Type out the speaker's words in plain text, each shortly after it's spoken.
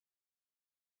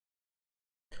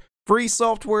Free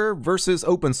software versus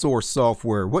open source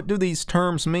software. What do these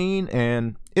terms mean,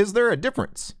 and is there a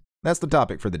difference? That's the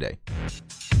topic for the day.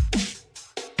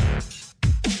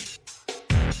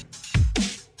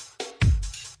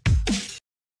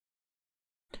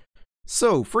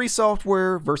 So, free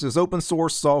software versus open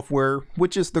source software,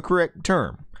 which is the correct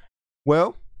term?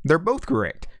 Well, they're both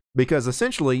correct, because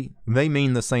essentially they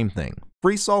mean the same thing.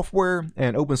 Free software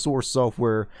and open source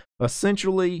software,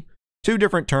 essentially two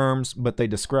different terms, but they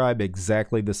describe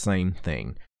exactly the same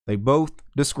thing. They both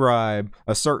describe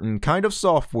a certain kind of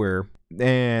software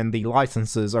and the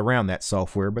licenses around that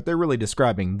software, but they're really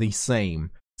describing the same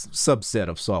subset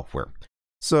of software.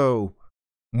 So,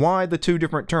 why the two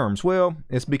different terms? Well,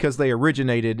 it's because they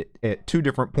originated at two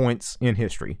different points in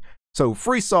history. So,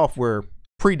 free software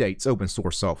predates open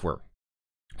source software.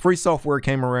 Free software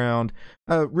came around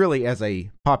really as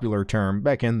a popular term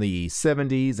back in the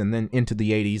 70s and then into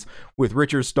the 80s, with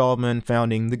Richard Stallman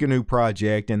founding the GNU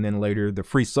project and then later the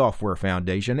Free Software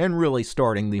Foundation, and really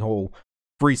starting the whole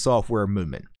free software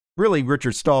movement. Really,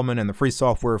 Richard Stallman and the Free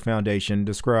Software Foundation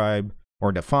describe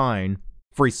or define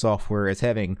free software as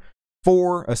having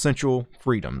four essential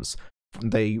freedoms.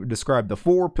 They describe the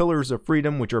four pillars of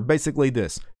freedom, which are basically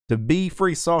this. To be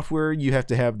free software, you have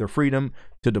to have the freedom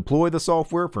to deploy the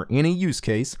software for any use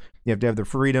case. You have to have the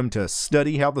freedom to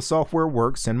study how the software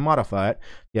works and modify it.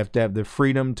 You have to have the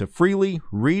freedom to freely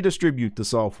redistribute the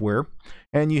software.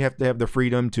 And you have to have the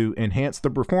freedom to enhance the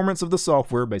performance of the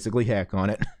software, basically hack on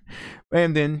it,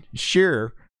 and then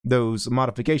share those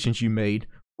modifications you made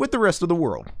with the rest of the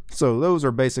world. So those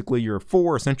are basically your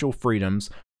four essential freedoms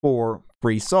for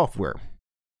free software.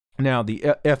 Now, the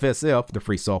FSF, the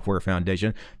Free Software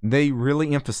Foundation, they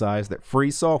really emphasize that free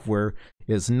software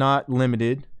is not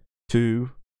limited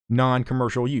to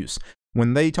non-commercial use.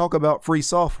 When they talk about free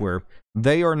software,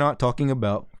 they are not talking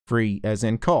about free as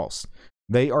in cost.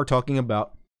 They are talking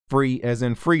about free as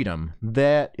in freedom.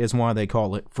 That is why they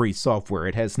call it free software.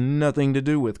 It has nothing to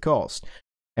do with cost.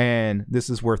 And this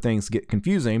is where things get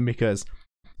confusing, because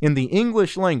in the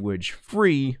English language,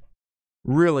 free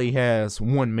really has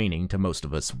one meaning to most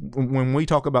of us. When we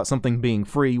talk about something being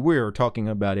free, we're talking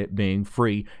about it being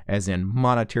free as in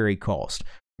monetary cost.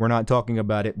 We're not talking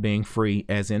about it being free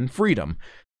as in freedom.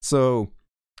 So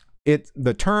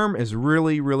the term is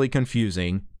really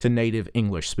confusing to native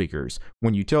English speakers.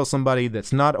 When you tell somebody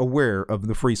that's not aware of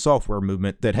the free software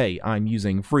movement that, hey, I'm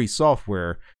using free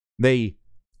software, they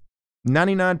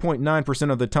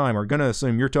 99.9% of the time are going to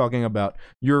assume you're talking about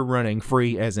you're running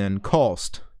free as in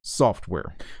cost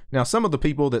software. Now, some of the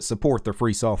people that support the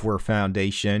Free Software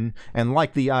Foundation and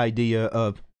like the idea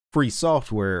of free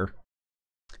software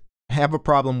have a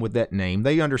problem with that name.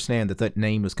 They understand that that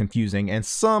name is confusing, and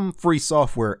some free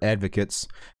software advocates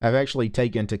have actually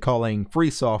taken to calling free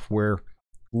software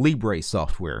Libre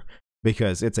Software,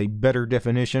 because it's a better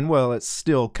definition. Well, it's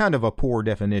still kind of a poor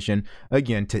definition,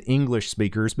 again, to English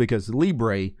speakers, because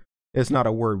Libre is not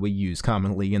a word we use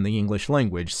commonly in the English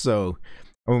language. So,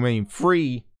 I mean,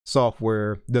 free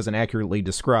software doesn't accurately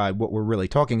describe what we're really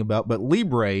talking about, but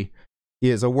Libre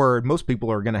is a word most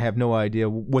people are going to have no idea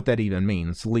what that even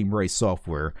means, Libre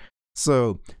software.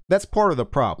 So that's part of the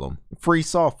problem. Free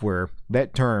software,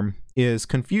 that term, is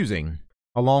confusing.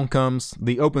 Along comes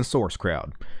the open source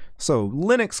crowd. So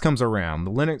Linux comes around,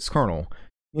 the Linux kernel,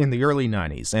 in the early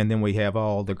 90s, and then we have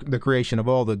all the creation of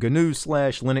all the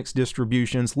GNU/Linux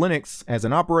distributions. Linux as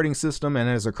an operating system and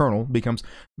as a kernel becomes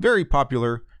very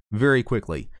popular very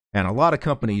quickly, and a lot of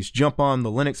companies jump on the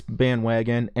Linux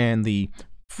bandwagon and the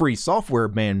free software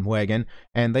bandwagon,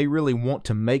 and they really want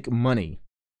to make money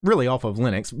really off of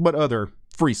Linux, but other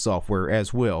free software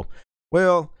as well.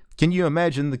 Well, can you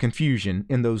imagine the confusion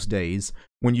in those days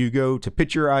when you go to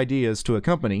pitch your ideas to a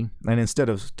company, and instead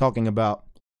of talking about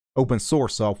open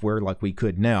source software like we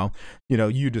could now,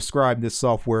 you describe this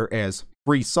software as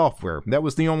free software. That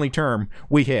was the only term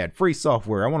we had, free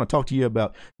software. I want to talk to you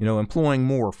about, employing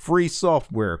more free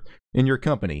software in your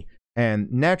company.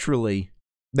 And naturally,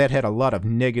 that had a lot of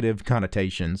negative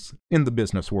connotations in the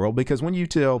business world, because when you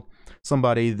tell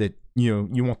somebody that, you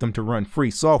want them to run free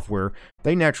software,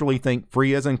 they naturally think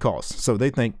free as in cost. So they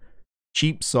think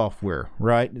cheap software,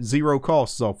 right? Zero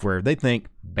cost software. They think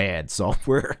bad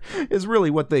software is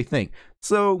really what they think.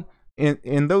 So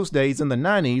in those days, in the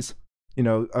 90s,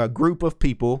 a group of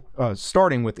people,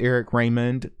 starting with Eric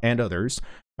Raymond and others,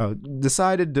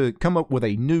 decided to come up with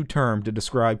a new term to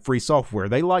describe free software.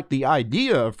 They liked the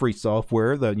idea of free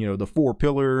software, the four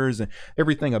pillars and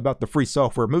everything about the free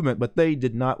software movement, but they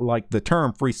did not like the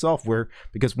term free software,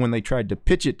 because when they tried to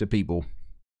pitch it to people,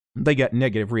 they got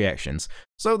negative reactions.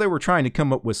 So they were trying to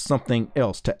come up with something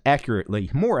else to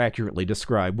more accurately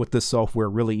describe what this software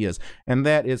really is. And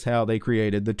that is how they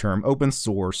created the term open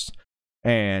source.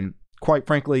 And quite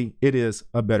frankly, it is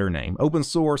a better name. Open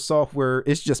source software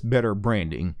is just better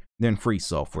branding than free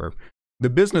software. The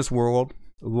business world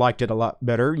liked it a lot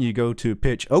better. You go to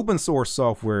pitch open source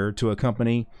software to a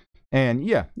company, and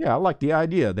yeah, I like the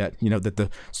idea that, that the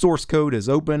source code is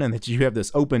open and that you have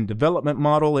this open development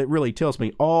model. It really tells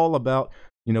me all about,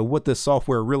 what this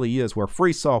software really is, where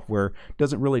free software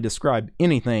doesn't really describe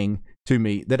anything to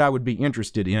me that I would be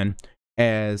interested in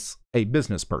as a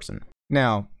business person.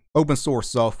 Now, open source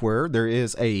software, there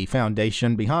is a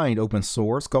foundation behind open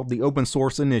source called the Open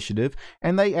Source Initiative,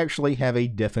 and they actually have a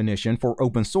definition for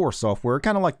open source software,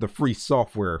 kind of like the Free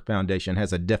Software Foundation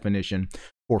has a definition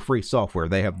for free software.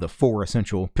 They have the 4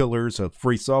 essential pillars of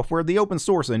free software. The Open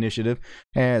Source Initiative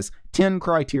has 10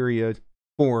 criteria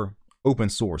for open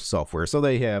source software. So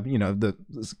they have, the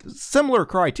similar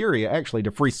criteria actually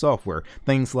to free software.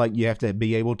 Things like you have to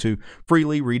be able to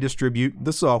freely redistribute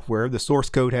the software. The source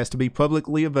code has to be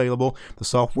publicly available. The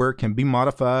software can be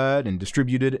modified and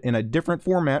distributed in a different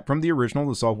format from the original.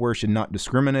 The software should not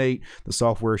discriminate. The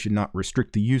software should not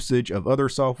restrict the usage of other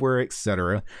software,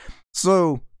 etc.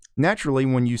 So naturally,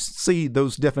 when you see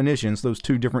those definitions, those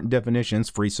 2 different definitions,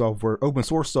 free software, open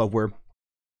source software,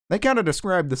 they kind of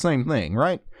describe the same thing,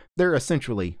 right? They're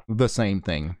essentially the same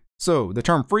thing. So the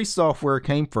term free software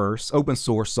came first, open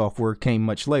source software came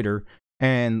much later,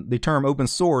 and the term open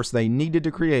source they needed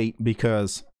to create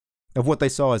because of what they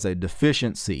saw as a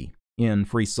deficiency in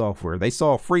free software. They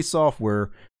saw free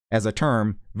software as a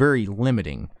term very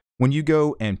limiting. When you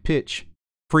go and pitch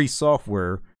free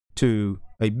software to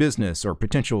a business or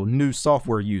potential new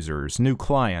software users, new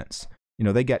clients,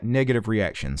 they got negative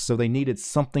reactions, so they needed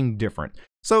something different.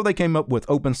 So they came up with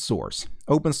open source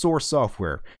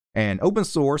software. And open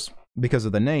source, because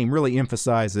of the name, really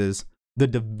emphasizes the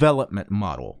development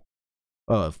model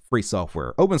of free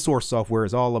software. Open source software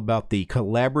is all about the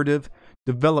collaborative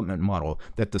development model,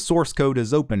 that the source code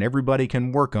is open, everybody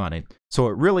can work on it. So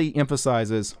it really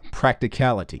emphasizes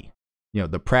practicality,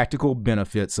 the practical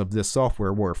benefits of this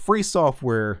software, where free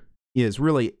software is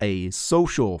really a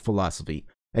social philosophy,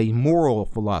 a moral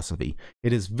philosophy.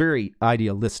 It is very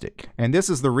idealistic. And this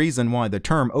is the reason why the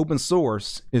term open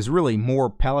source is really more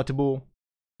palatable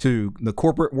to the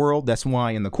corporate world. That's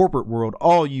why in the corporate world,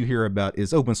 all you hear about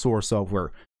is open source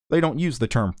software. They don't use the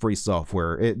term free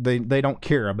software. They don't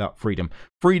care about freedom.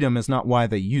 Freedom is not why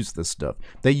they use this stuff.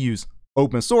 They use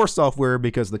open source software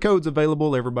because the code's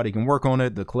available, everybody can work on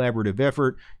it, the collaborative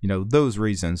effort, those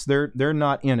reasons. They're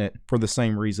not in it for the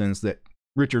same reasons that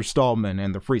Richard Stallman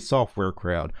and the free software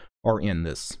crowd are in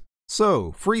this.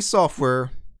 So, free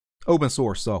software, open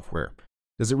source software.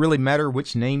 Does it really matter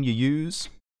which name you use?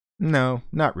 No,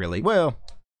 not really. Well,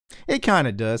 it kind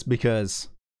of does, because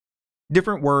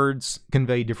different words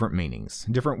convey different meanings.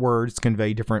 Different words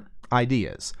convey different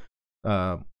ideas.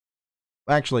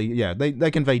 Actually, yeah,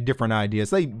 they convey different ideas.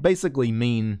 They basically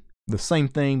mean the same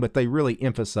thing, but they really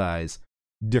emphasize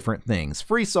different things.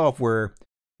 Free software,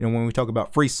 when we talk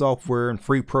about free software and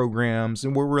free programs,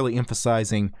 and we're really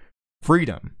emphasizing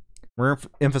freedom. We're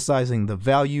emphasizing the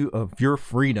value of your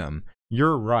freedom,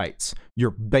 your rights, your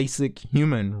basic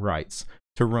human rights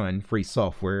to run free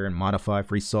software and modify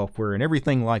free software and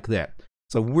everything like that.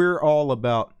 So we're all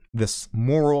about this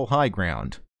moral high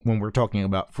ground when we're talking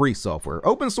about free software.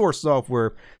 Open source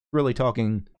software, really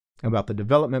talking about the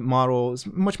development model, is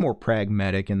much more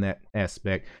pragmatic in that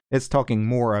aspect. It's talking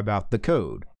more about the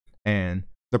code and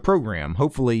the program.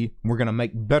 Hopefully, we're going to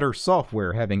make better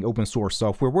software having open source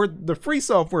software, where the free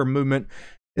software movement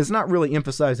is not really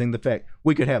emphasizing the fact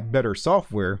we could have better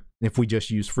software if we just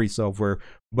use free software,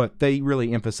 but they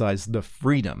really emphasize the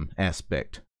freedom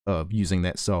aspect of using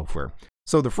that software.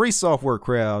 So the free software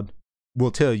crowd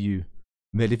will tell you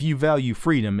that if you value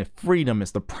freedom, if freedom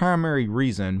is the primary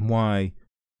reason why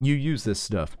you use this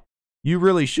stuff, you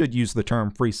really should use the term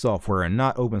free software and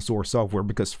not open source software,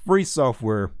 because free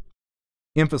software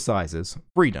emphasizes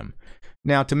freedom.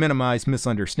 Now, to minimize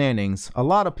misunderstandings, a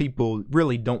lot of people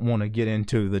really don't want to get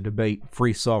into the debate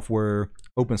free software,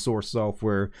 open source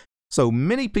software. So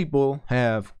many people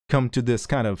have come to this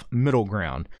kind of middle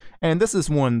ground, and this is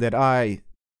one that I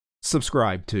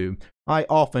subscribe to. I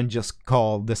often just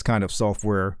call this kind of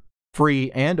software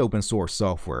free and open source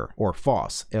software, or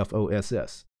FOSS,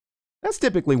 F-O-S-S. That's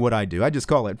typically what I do. I just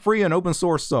call it free and open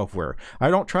source software. I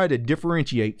don't try to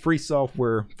differentiate free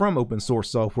software from open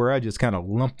source software. I just kind of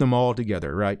lump them all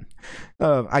together, right?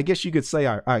 I guess you could say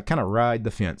I kind of ride the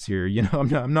fence here.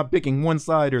 I'm not picking one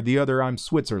side or the other. I'm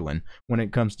Switzerland when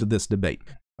it comes to this debate.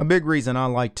 A big reason I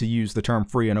like to use the term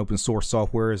free and open source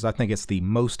software is I think it's the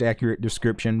most accurate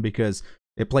description because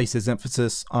it places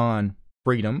emphasis on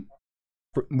freedom,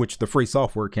 which the free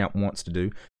software account wants to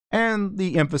do, and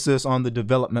the emphasis on the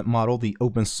development model, the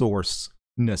open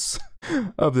sourceness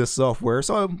of this software.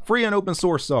 So free and open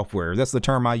source software, that's the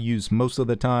term I use most of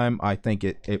the time. I think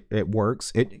it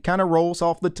works. It kind of rolls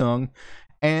off the tongue,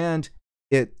 and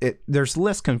there's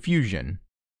less confusion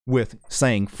with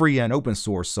saying free and open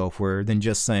source software than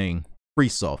just saying free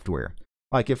software.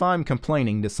 Like if I'm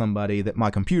complaining to somebody that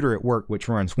my computer at work, which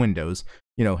runs Windows,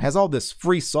 has all this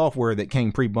free software that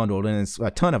came pre-bundled and it's a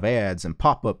ton of ads and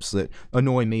pop-ups that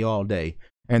annoy me all day.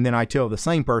 And then I tell the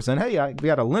same person, hey, I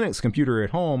got a Linux computer at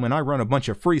home and I run a bunch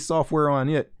of free software on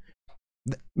it.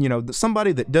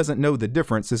 Somebody that doesn't know the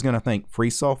difference is going to think free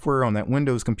software on that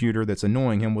Windows computer that's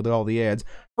annoying him with all the ads,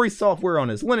 free software on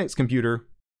his Linux computer.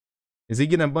 Is he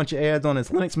getting a bunch of ads on his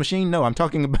Linux machine? No, I'm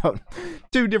talking about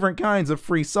two different kinds of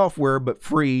free software, but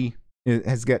free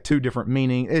has got two different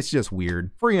meanings. It's just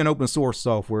weird. Free and open source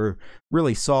software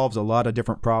really solves a lot of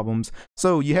different problems.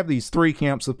 So you have these three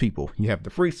camps of people. You have the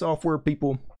free software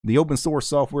people, the open source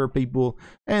software people,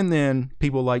 and then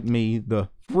people like me, the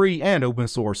free and open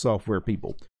source software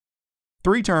people.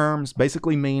 Three terms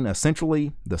basically mean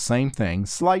essentially the same thing,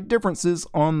 slight differences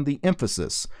on the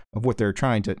emphasis of what they're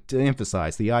trying to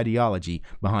emphasize, the ideology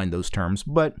behind those terms,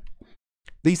 but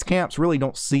these camps really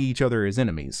don't see each other as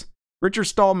enemies. Richard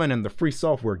Stallman and the free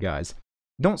software guys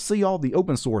don't see all the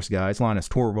open source guys, Linus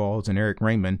Torvalds and Eric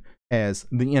Raymond, as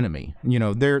the enemy.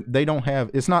 They don't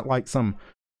have, it's not like some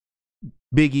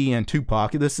Biggie and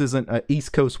Tupac. This isn't an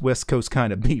East Coast, West Coast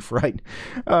kind of beef, right?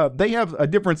 They have a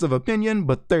difference of opinion,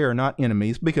 but they are not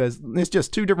enemies because it's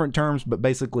just two different terms, but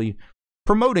basically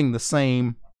promoting the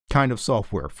same kind of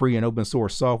software, free and open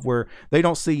source software. They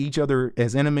don't see each other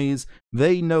as enemies.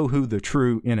 They know who the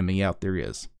true enemy out there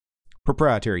is.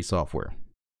 Proprietary software.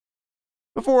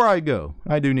 Before I go,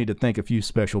 I do need to thank a few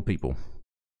special people.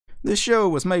 This show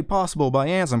was made possible by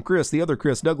Ansem, Chris, the other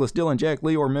Chris, Douglas, Dylan, Jack,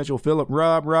 Leor, Mitchell, Philip,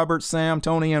 Rob, Robert, Sam,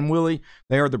 Tony, and Willie.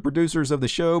 They are the producers of the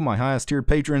show, my highest tiered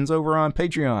patrons over on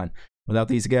Patreon. Without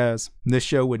these guys, this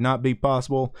show would not be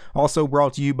possible. Also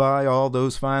brought to you by all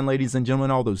those fine ladies and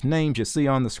gentlemen, all those names you see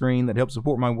on the screen that help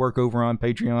support my work over on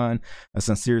Patreon. A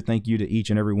sincere thank you to each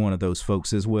and every one of those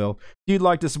folks as well. If you'd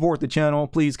like to support the channel,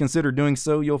 please consider doing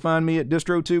so. You'll find me at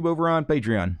DistroTube over on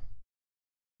Patreon.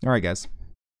 Alright guys,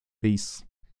 peace.